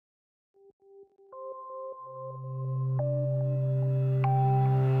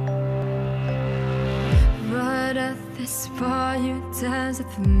Right at this bar you dance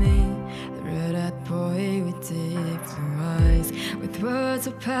with me, the red-eyed boy with deep blue eyes, with words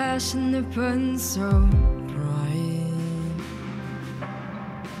of passion that burn so bright.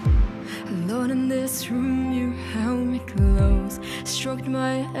 Alone in this room you held me close, stroked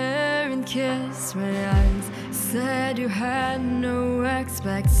my hair and kissed my eyes, said you had no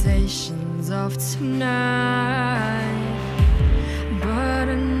expectations of tonight. But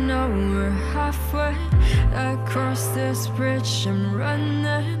I know we're halfway across this bridge. I'm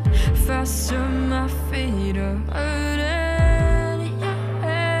running faster, my feet are hurting.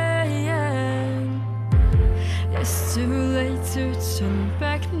 It's too late to turn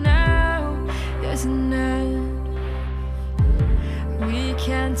back now, isn't it? We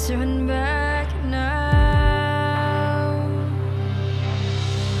can't turn back now.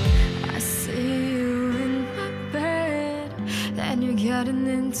 I see you in my bed, then you're getting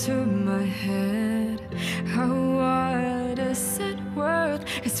into my head. Oh, what is it worth?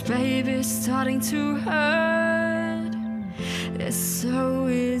 'Cause baby, it's starting to hurt. It's so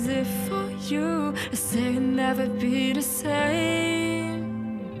easy for you to say it'll never be the same.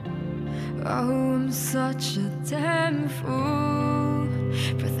 Oh, I'm such a damn fool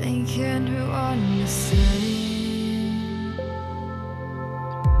for thinking we're on the same.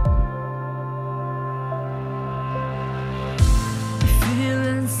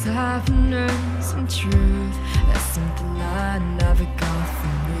 Feelings have learned some truth. That's something I never got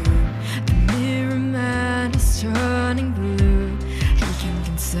from you. The mirror man is turning blue. He can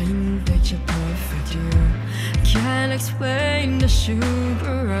contain picture perfect you. Can't explain the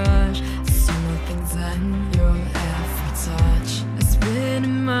sugar rush, small things and your every touch. It's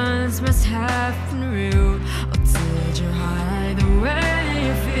been months, must have been real. Or did you hide the way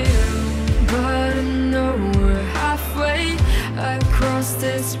you feel? But I know we're halfway across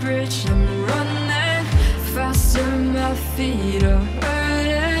this bridge. I'm running faster, my feet are hurting.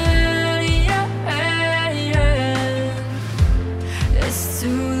 It's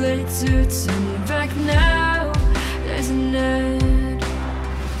too late to turn back now, isn't it?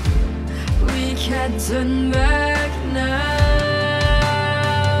 We can't turn back now.